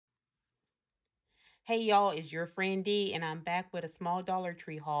Hey y'all, it's your friend D, and I'm back with a small Dollar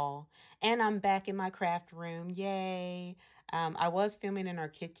Tree haul. And I'm back in my craft room. Yay! I was filming in our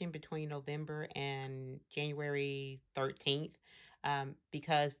kitchen between November and January 13th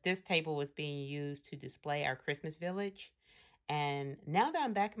because this table was being used to display our Christmas village. And now that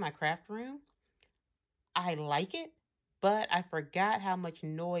I'm back in my craft room, I like it, but I forgot how much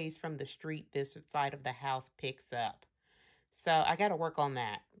noise from the street this side of the house picks up. So I got to work on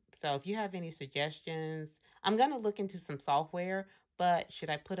that. So if you have any suggestions, I'm going to look into some software, but should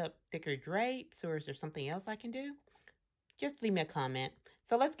I put up thicker drapes or is there something else I can do? Just leave me a comment.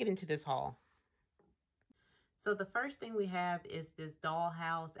 So let's get into this haul. So the first thing we have is this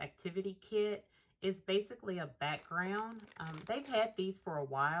Dollhouse activity kit. It's basically a background. They've had these for a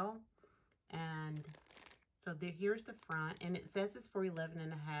while. And so here's the front. And it says it's for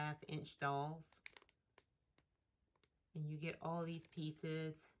 11.5-inch dolls. And you get all these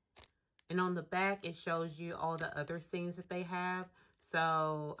pieces. And on the back, it shows you all the other scenes that they have.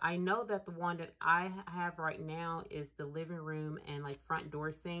 So I know that the one that I have right now is the living room and like front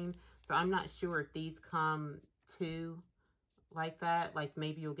door scene. So I'm not sure if these come too like that. Like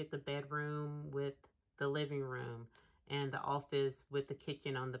maybe you'll get the bedroom with the living room and the office with the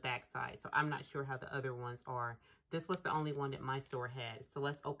kitchen on the back side. So I'm not sure how the other ones are. This was the only one that my store had. So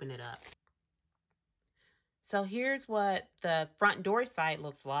let's open it up. So here's what the front door side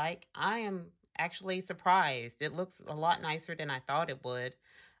looks like. I am actually surprised. It looks a lot nicer than I thought it would.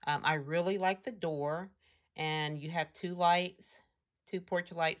 I really like the door, and you have two lights, two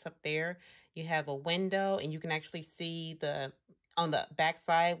porch lights up there. You have a window, and you can actually see on the back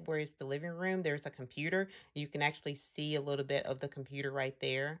side where it's the living room, there's a computer. You can actually see a little bit of the computer right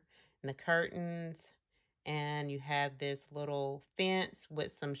there. And the curtains, and you have this little fence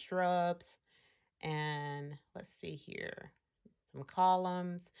with some shrubs and let's see here, some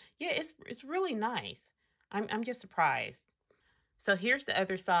columns. Yeah, it's really nice. I'm just surprised. So here's the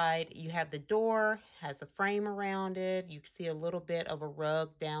other side. You have the door, has a frame around it. You can see a little bit of a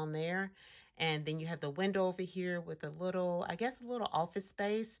rug down there. And then you have the window over here with a little, I guess, a little office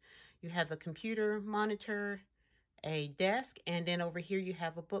space. You have a computer monitor, a desk, and then over here you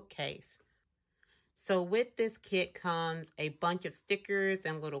have a bookcase. So with this kit comes a bunch of stickers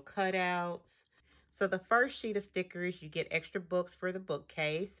and little cutouts. So the first sheet of stickers, you get extra books for the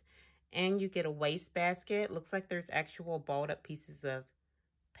bookcase, and you get a waste basket. Looks like there's actual balled up pieces of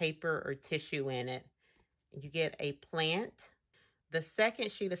paper or tissue in it. You get a plant. The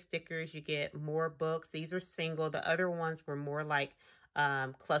second sheet of stickers, you get more books. These are single. The other ones were more like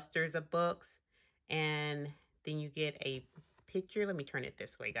clusters of books. And then you get a picture. Let me turn it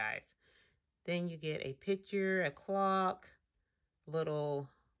this way, guys. Then you get a picture, a clock, little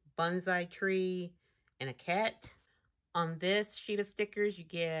bonsai tree, and a cat. On this sheet of stickers, you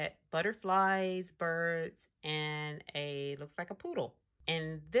get butterflies, birds, and looks like a poodle.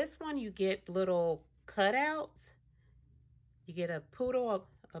 And this one, you get little cutouts. You get a poodle,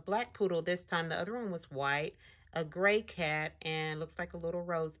 a black poodle this time. The other one was white, a gray cat, and looks like a little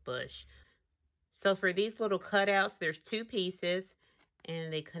rose bush. So for these little cutouts, there's two pieces,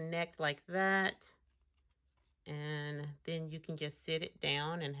 and they connect like that. And then you can just sit it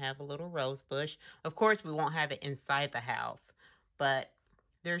down and have a little rose bush. Of course, we won't have it inside the house, but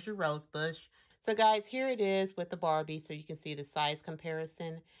there's your rose bush. So guys, here it is with the Barbie, so you can see the size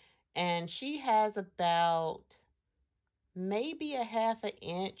comparison. And she has about maybe a 1/2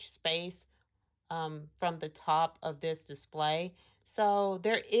 inch space from the top of this display. So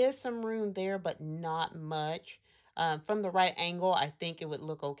there is some room there, but not much. From the right angle, I think it would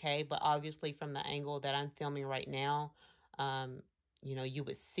look okay. But obviously from the angle that I'm filming right now, um, you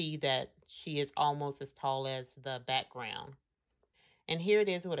would see that she is almost as tall as the background. And here it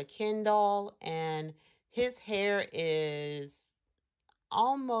is with a Ken doll, and his hair is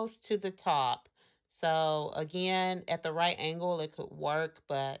almost to the top. So again, at the right angle, it could work,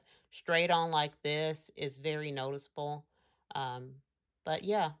 but straight on like this is very noticeable. But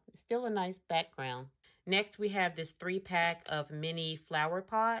yeah, it's still a nice background. Next, we have this 3-pack of mini flower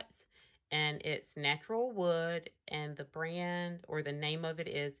pots, and it's natural wood, and the brand or the name of it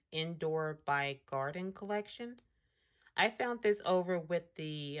is Indoor by Garden Collection. I found this over with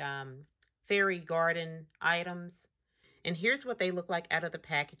the fairy garden items. And here's what they look like out of the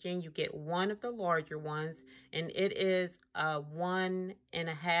packaging. You get one of the larger ones, and it is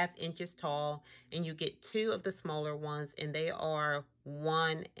 1.5 inches tall. And you get two of the smaller ones, and they are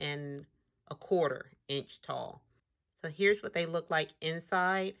 1.25 inch tall. So here's what they look like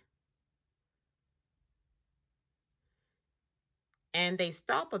inside. And they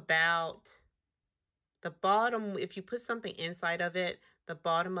stop about the bottom. If you put something inside of it, The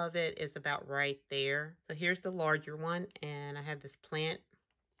bottom of it is about right there. So here's the larger one, and I have this plant.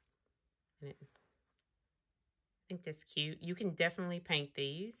 And I think that's cute. You can definitely paint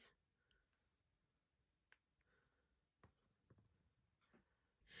these.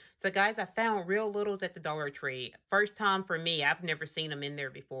 So guys, I found Real Littles at the Dollar Tree. First time for me. I've never seen them in there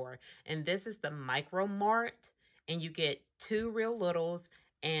before. And this is the Micro Mart. And you get 2 Real Littles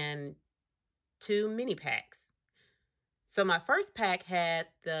and 2 mini packs. So my first pack had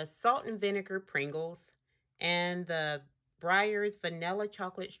the salt and vinegar Pringles and the Breyers vanilla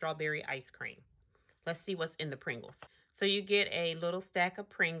chocolate strawberry ice cream. Let's see what's in the Pringles. So you get a little stack of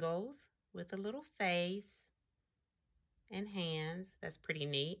Pringles with a little face and hands. That's pretty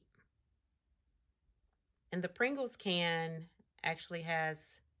neat. And the Pringles can actually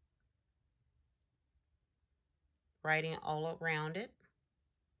has writing all around it.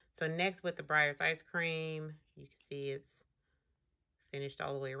 So next with the Breyers ice cream, you can see it's finished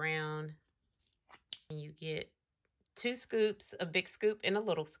all the way around. And you get 2 scoops, a big scoop and a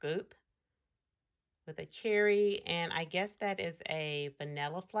little scoop with a cherry. And I guess that is a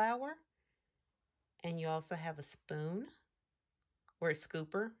vanilla flower. And you also have a spoon or a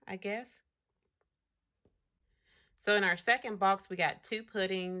scooper, I guess. So in our second box, we got 2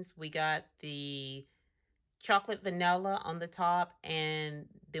 puddings. We got the chocolate vanilla on the top, and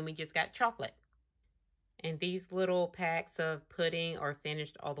then we just got chocolate. And these little packs of pudding are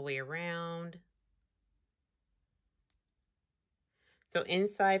finished all the way around. So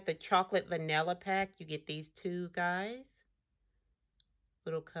inside the chocolate vanilla pack, you get these 2 guys.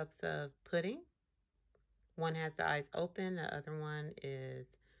 Little cups of pudding. One has the eyes open. The other one is,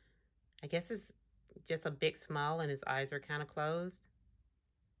 I guess it's just a big smile and his eyes are kind of closed.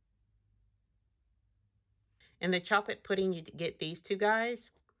 In the chocolate pudding, you get these 2 guys.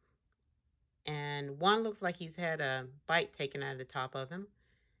 And one looks like he's had a bite taken out of the top of him.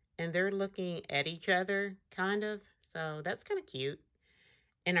 And they're looking at each other, kind of. So that's kind of cute.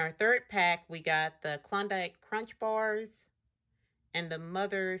 In our third pack, we got the Klondike Crunch Bars and the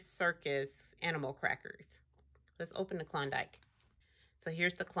Mother Circus Animal Crackers. Let's open the Klondike. So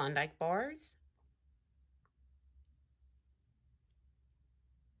here's the Klondike bars.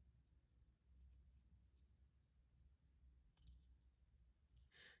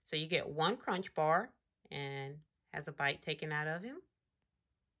 So you get 1 crunch bar and has a bite taken out of him.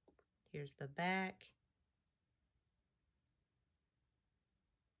 Here's the back.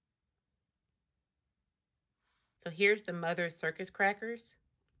 So here's the Mother Circus Crackers.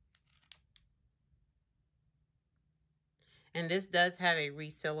 And this does have a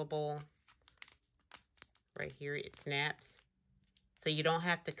resealable right here. It snaps. So you don't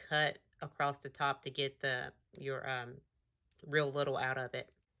have to cut across the top to get your Real Little out of it.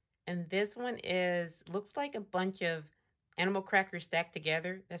 And this one looks like a bunch of animal crackers stacked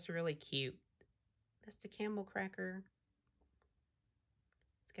together. That's really cute. That's the camel cracker.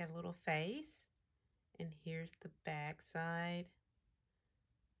 It's got a little face. And here's the back side.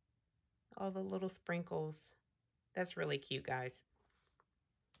 All the little sprinkles. That's really cute, guys.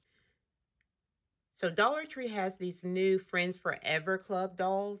 So Dollar Tree has these new Friends Forever Club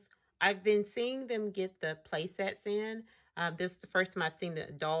dolls. I've been seeing them get the play sets in. This is the first time I've seen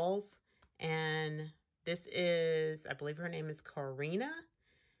the dolls. And this is, I believe her name is Karina.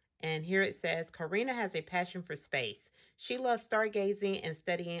 And here it says, Karina has a passion for space. She loves stargazing and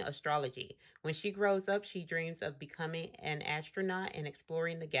studying astrology. When she grows up, she dreams of becoming an astronaut and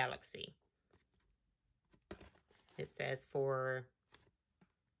exploring the galaxy. It says for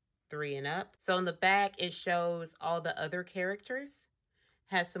 3 and up. So on the back, it shows all the other characters.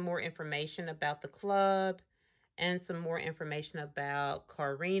 Has some more information about the club and some more information about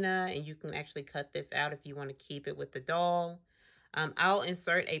Karina. And you can actually cut this out if you want to keep it with the doll. I'll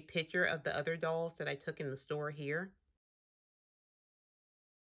insert a picture of the other dolls that I took in the store here.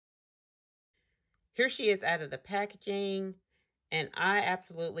 Here she is out of the packaging. And I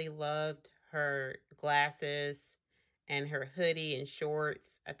absolutely loved her glasses and her hoodie and shorts.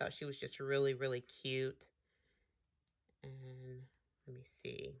 I thought she was just really, really cute. And let me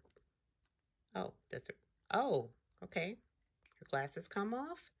see. Oh, oh, okay. Her glasses come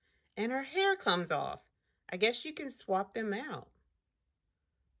off and her hair comes off. I guess you can swap them out.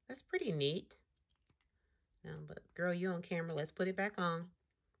 That's pretty neat. No, but girl, you on camera. Let's put it back on.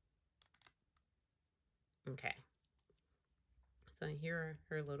 Okay. So here are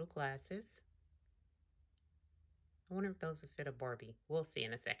her little glasses. I wonder if those will fit a Barbie. We'll see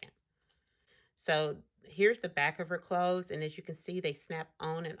in a second. So here's the back of her clothes. And as you can see, they snap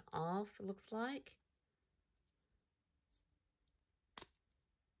on and off, it looks like.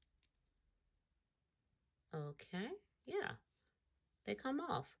 Okay. Yeah. They come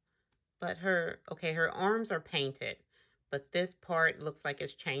off. But her arms are painted, but this part looks like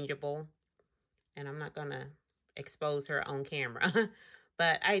it's changeable. And I'm not gonna expose her on camera.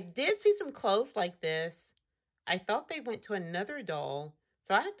 But I did see some clothes like this. I thought they went to another doll.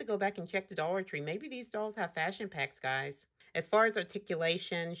 So I have to go back and check the Dollar Tree. Maybe these dolls have fashion packs, guys. As far as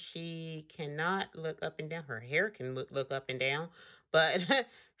articulation, she cannot look up and down. Her hair can look up and down, but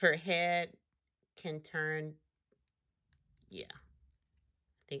her head can turn, yeah,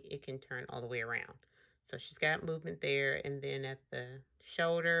 I think it can turn all the way around. So she's got movement there, and then at the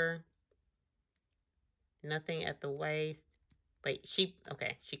shoulder, nothing at the waist. Wait,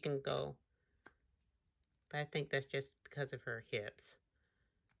 okay, she can go, but I think that's just because of her hips.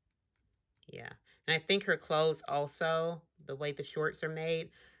 Yeah. And I think her clothes also, the way the shorts are made,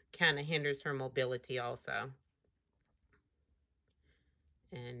 kind of hinders her mobility also.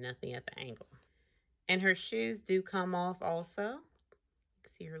 And nothing at the ankle. And her shoes do come off also. You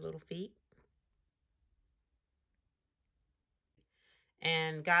can see her little feet.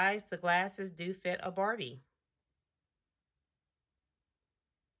 And guys, the glasses do fit a Barbie.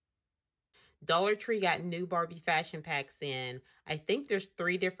 Dollar Tree got new Barbie fashion packs in. I think there's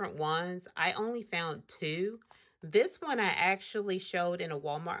 3 different ones. I only found 2. This one I actually showed in a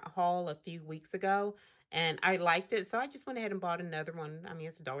Walmart haul a few weeks ago, and I liked it, so I just went ahead and bought another one. I mean,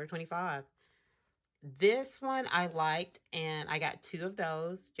 it's $1.25. This one I liked, and I got 2 of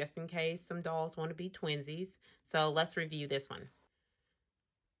those just in case some dolls want to be twinsies. So let's review this one.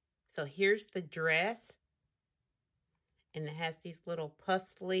 So here's the dress, and it has these little puff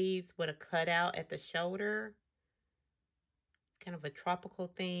sleeves with a cutout at the shoulder. Kind of a tropical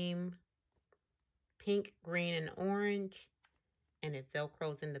theme. Pink, green, and orange. And it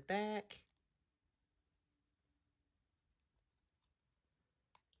velcros in the back.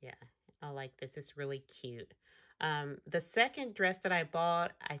 Yeah, I like this. It's really cute. The second dress that I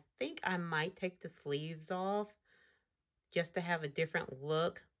bought, I think I might take the sleeves off just to have a different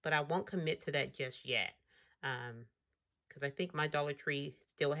look, but I won't commit to that just yet. Because I think my Dollar Tree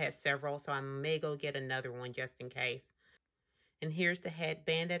still has several, so I may go get another one just in case. And here's the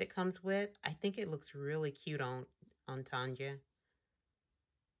headband that it comes with. I think it looks really cute on Tanya.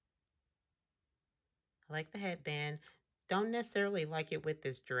 I like the headband. Don't necessarily like it with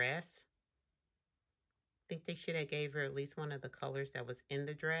this dress. I think they should have gave her at least one of the colors that was in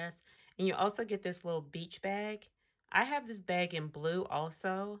the dress. And you also get this little beach bag. I have this bag in blue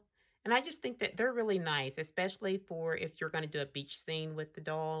also. And I just think that they're really nice, especially for if you're going to do a beach scene with the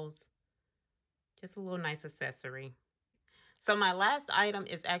dolls. Just a little nice accessory. So my last item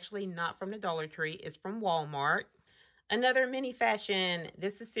is actually not from the Dollar Tree. It's from Walmart. Another mini fashion.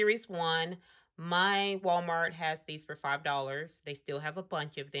 This is series 1. My Walmart has these for $5. They still have a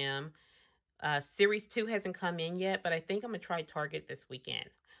bunch of them. Series 2 hasn't come in yet, but I think I'm going to try Target this weekend.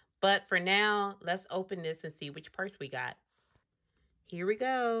 But for now, let's open this and see which purse we got. Here we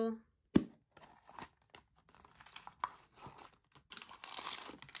go.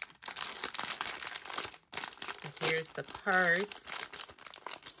 Here's the purse.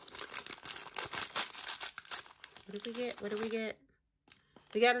 What did we get? What did we get?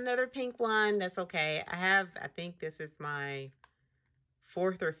 We got another pink one. That's okay. I think this is my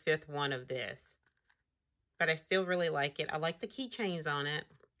 4th or 5th one of this. But I still really like it. I like the keychains on it.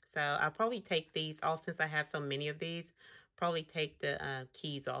 So I'll probably take these off since I have so many of these. Probably take the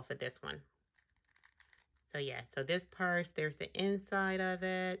keys off of this one. So yeah, so this purse, there's the inside of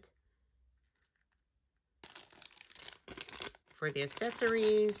it. For the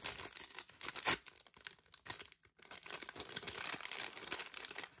accessories.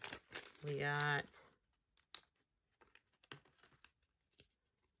 We got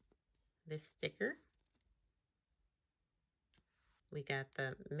this sticker. We got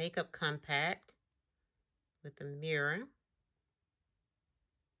the makeup compact with the mirror.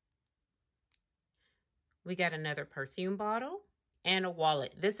 We got another perfume bottle and a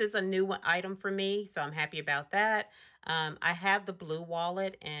wallet. This is a new item for me, so I'm happy about that. I have the blue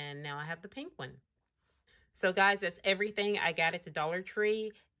wallet, and now I have the pink one. So guys, that's everything I got at the Dollar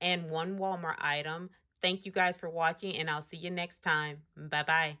Tree and one Walmart item. Thank you guys for watching, and I'll see you next time.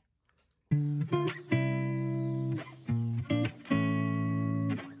 Bye-bye.